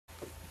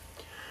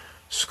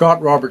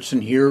Scott Robertson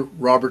here,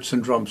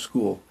 Robertson Drum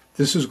School.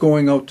 This is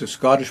going out to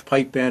Scottish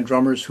pipe band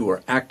drummers who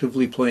are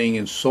actively playing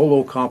in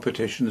solo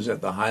competitions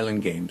at the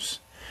Highland Games.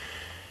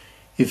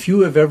 If you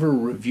have ever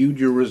reviewed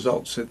your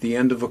results at the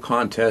end of a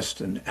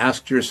contest and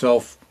asked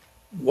yourself,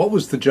 what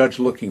was the judge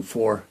looking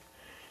for?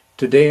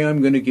 Today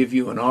I'm going to give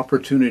you an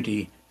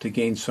opportunity to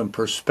gain some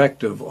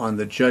perspective on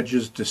the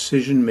judge's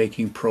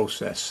decision-making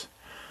process.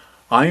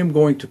 I am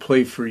going to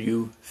play for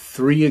you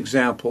 3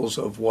 examples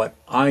of what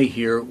I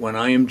hear when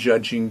I am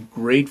judging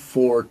grade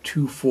 4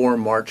 2-4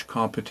 march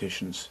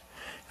competitions.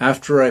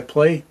 After I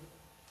play,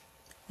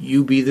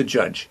 you be the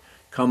judge.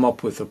 Come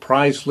up with a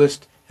prize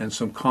list and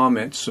some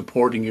comments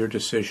supporting your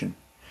decision.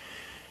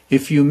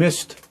 If you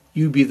missed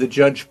You Be the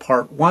Judge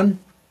Part 1,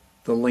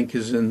 the link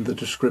is in the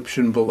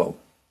description below.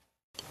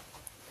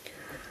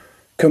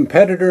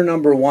 Competitor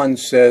number 1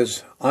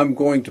 says, I'm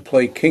going to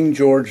play King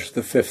George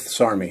V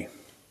Sarmy.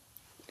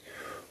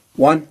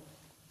 1,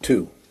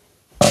 2.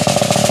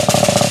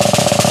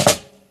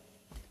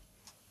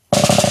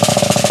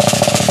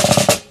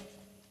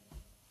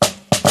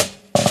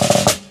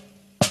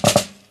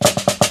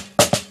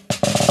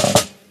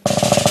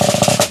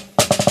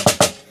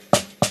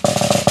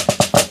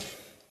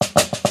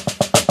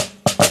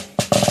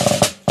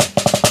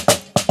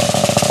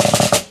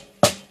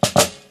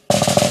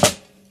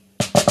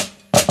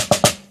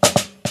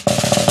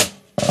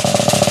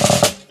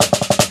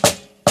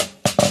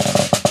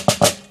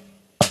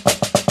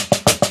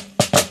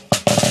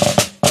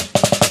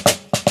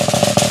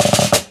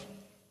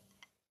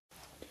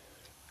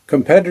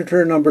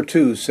 Competitor number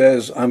 2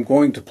 says, I'm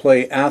going to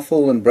play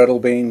Athol and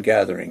Breadalbane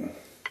Gathering.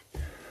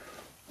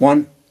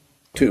 1,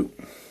 2.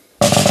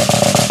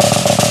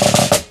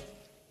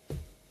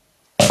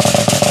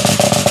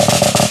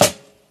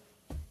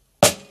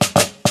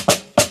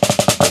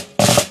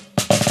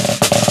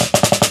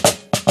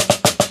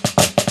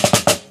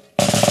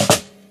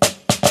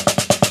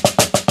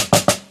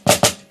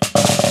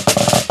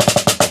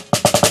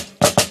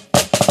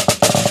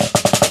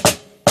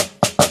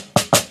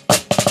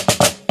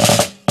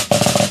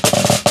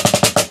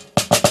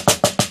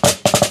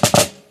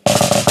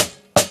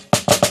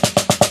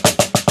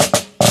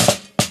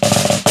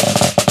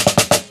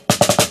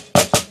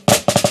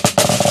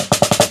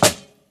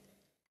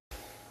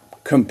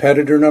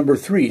 Competitor number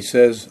 3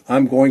 says,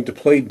 I'm going to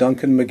play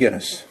Duncan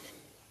McGuinness.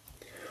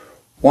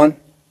 1,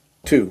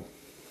 2.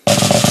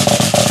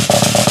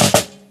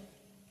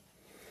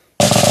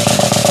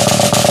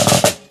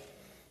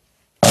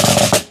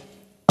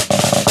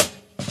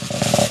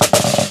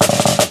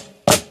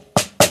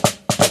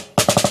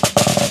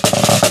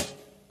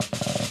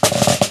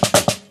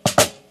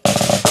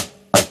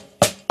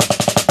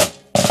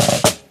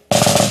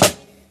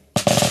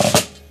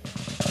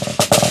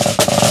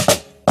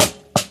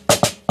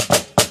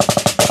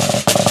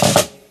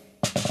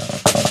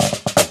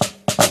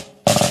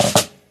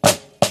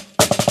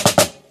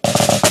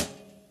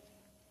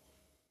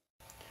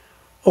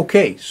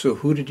 Okay, so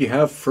who did you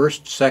have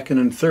first, second,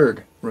 and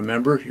third?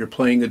 Remember, you're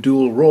playing a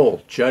dual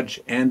role,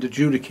 judge and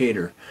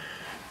adjudicator.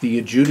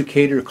 The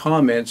adjudicator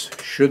comments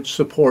should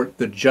support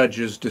the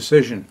judge's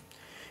decision.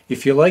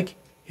 If you like,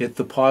 hit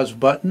the pause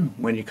button.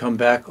 When you come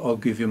back, I'll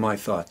give you my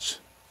thoughts.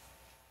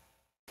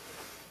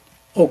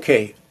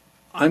 Okay,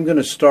 I'm going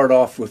to start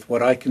off with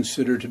what I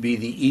consider to be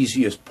the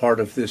easiest part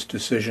of this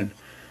decision.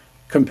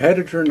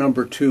 Competitor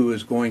number 2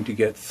 is going to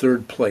get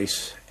 3rd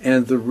place,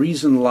 and the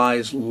reason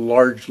lies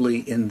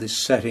largely in the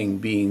setting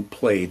being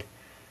played.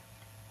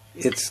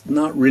 It's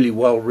not really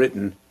well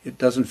written, it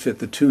doesn't fit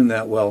the tune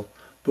that well,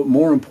 but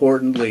more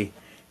importantly,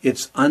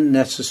 it's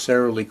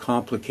unnecessarily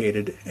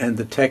complicated, and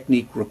the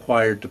technique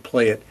required to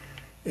play it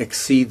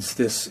exceeds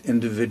this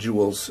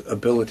individual's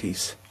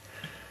abilities.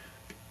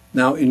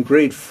 Now in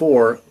grade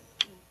 4,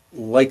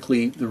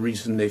 likely the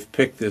reason they've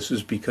picked this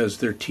is because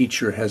their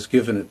teacher has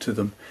given it to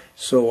them.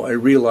 So I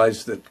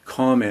realize that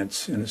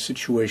comments in a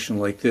situation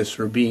like this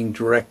are being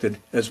directed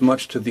as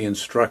much to the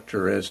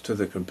instructor as to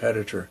the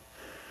competitor.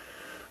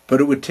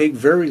 But it would take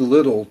very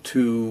little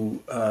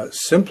to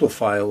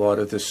simplify a lot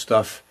of this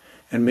stuff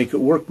and make it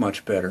work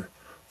much better.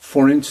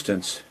 For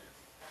instance,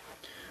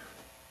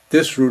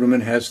 this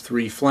rudiment has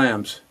 3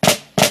 flams.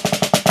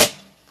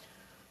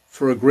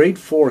 For a grade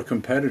 4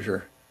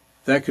 competitor,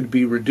 that could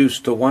be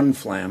reduced to 1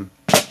 flam.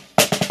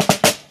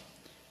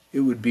 It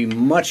would be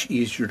much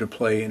easier to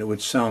play and it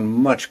would sound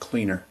much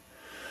cleaner.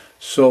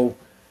 So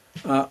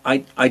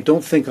I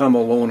don't think I'm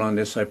alone on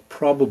this. I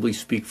probably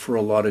speak for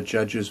a lot of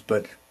judges,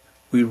 but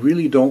we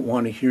really don't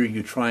want to hear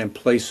you try and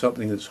play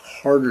something that's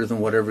harder than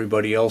what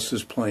everybody else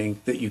is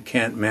playing that you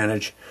can't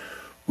manage.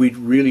 We'd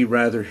really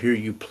rather hear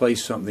you play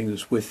something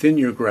that's within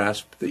your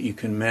grasp that you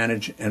can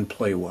manage and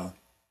play well.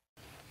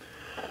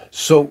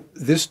 So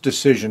this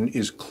decision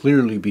is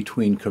clearly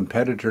between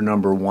competitor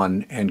number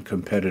 1 and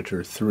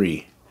competitor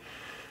 3.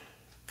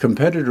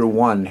 Competitor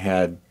 1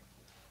 had,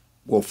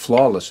 well,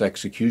 flawless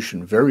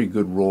execution, very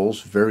good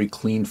rolls, very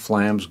clean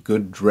flams,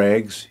 good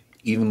drags,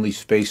 evenly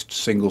spaced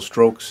single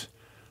strokes.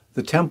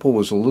 The tempo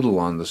was a little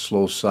on the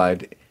slow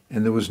side,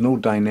 and there was no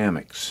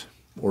dynamics.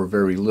 or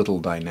very little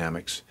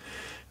dynamics.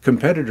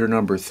 Competitor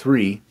number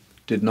 3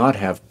 did not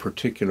have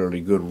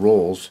particularly good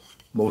rolls,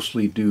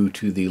 mostly due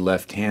to the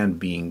left hand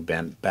being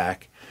bent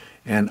back,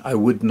 and I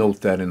would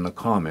note that in the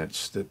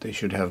comments that they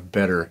should have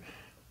better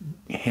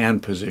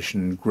hand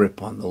position and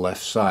grip on the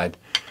left side.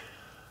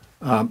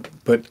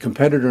 But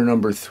competitor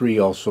number 3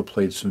 also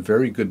played some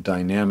very good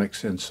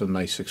dynamics and some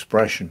nice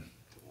expression.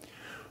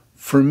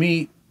 For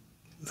me,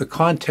 the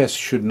contest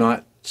should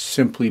not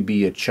simply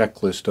be a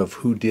checklist of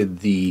who did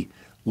the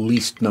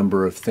least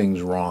number of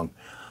things wrong.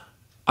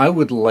 I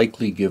would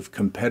likely give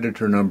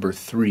competitor number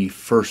 3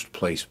 first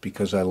place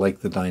because I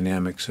like the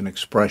dynamics and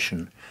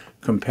expression.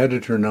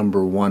 Competitor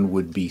number 1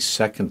 would be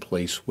second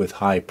place with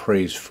high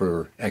praise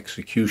for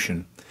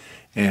execution,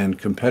 and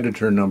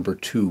competitor number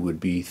 2 would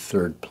be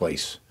third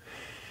place.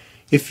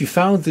 If you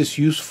found this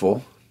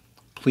useful,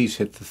 please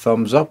hit the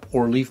thumbs up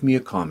or leave me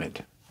a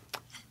comment.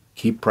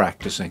 Keep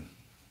practicing.